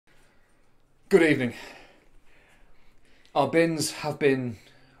Good evening. Our bins have been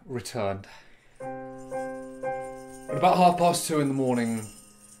returned. At about 2:30 in the morning,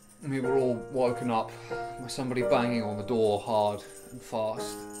 we were all woken up by somebody banging on the door hard and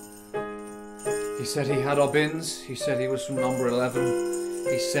fast. He said he had our bins, he said he was from number 11,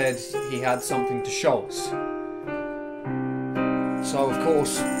 he said he had something to show us. So of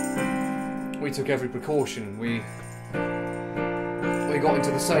course, we took every precaution. We got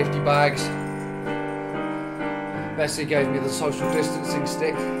into the safety bags. Bessie gave me the social distancing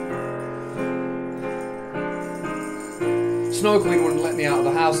stick. Snow Queen wouldn't let me out of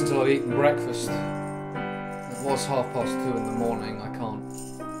the house until I'd eaten breakfast. It was 2:30 in the morning. I can't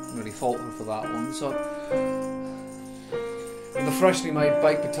really fault her for that one. So, with the freshly made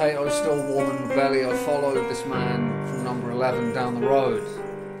baked potatoes still warm in my belly, I followed this man from number 11 down the road.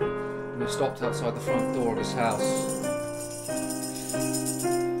 And we stopped outside the front door of his house.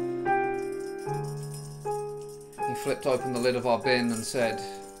 He flipped open the lid of our bin and said,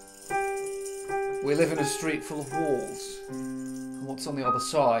 "We live in a street full of walls, and what's on the other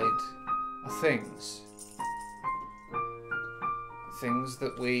side are things. Things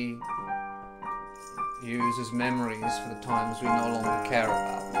that we use as memories for the times we no longer care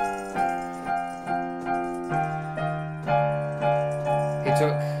about." He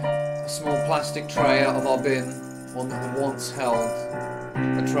took a small plastic tray out of our bin, one that had once held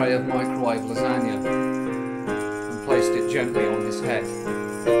a tray of microwave lasagna, placed it gently on his head.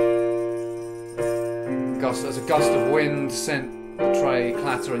 As a gust of wind sent the tray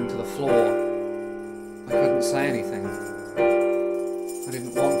clattering to the floor, I couldn't say anything. I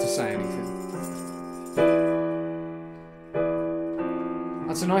didn't want to say anything.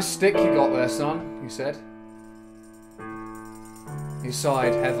 "That's a nice stick you got there, son," he said. He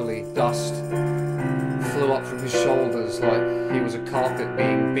sighed heavily. Dust flew up from his shoulders like he was a carpet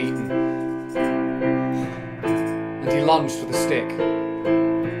being beaten. And he lunged for the stick.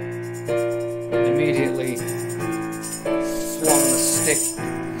 Immediately swung the stick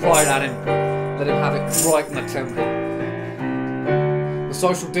right at him, let him have it right in the temple. The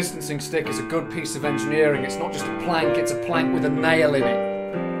social distancing stick is a good piece of engineering. It's not just a plank, it's a plank with a nail in it.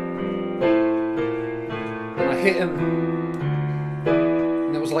 And I hit him,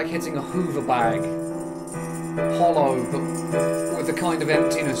 and it was like hitting a Hoover bag. Hollow, but with the kind of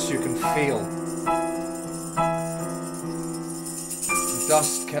emptiness you can feel. The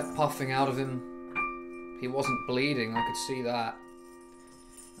dust kept puffing out of him. He wasn't bleeding, I could see that.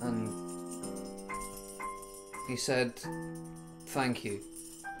 And he said, "Thank you.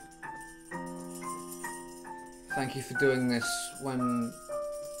 Thank you for doing this when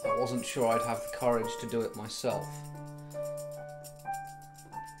I wasn't sure I'd have the courage to do it myself."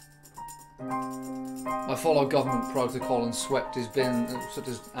 I followed government protocol and swept his bin, swept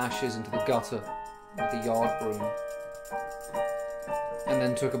his ashes into the gutter with a yard broom. And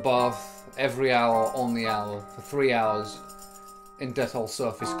then took a bath every hour on the hour for 3 hours in Dettol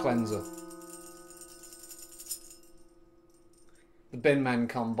surface cleanser. The bin men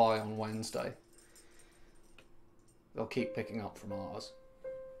come by on Wednesday. They'll keep picking up from ours.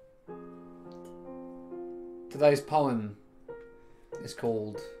 Today's poem is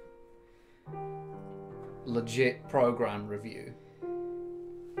called Legit Program Review.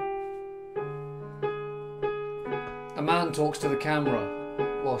 A man talks to the camera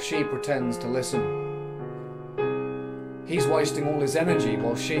while she pretends to listen. He's wasting all his energy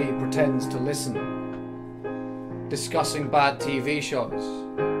while she pretends to listen. Discussing bad TV shows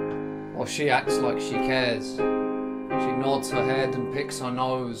while she acts like she cares. She nods her head and picks her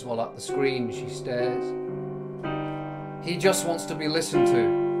nose while at the screen she stares. He just wants to be listened to,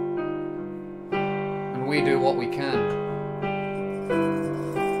 and we do what we can.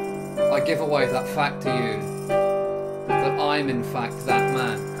 I give away that fact to you, that I'm in fact that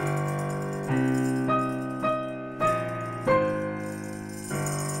man.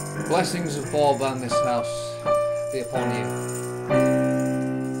 The blessings of Bob and this house be upon you.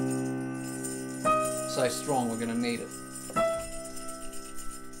 Stay strong, we're going to need it.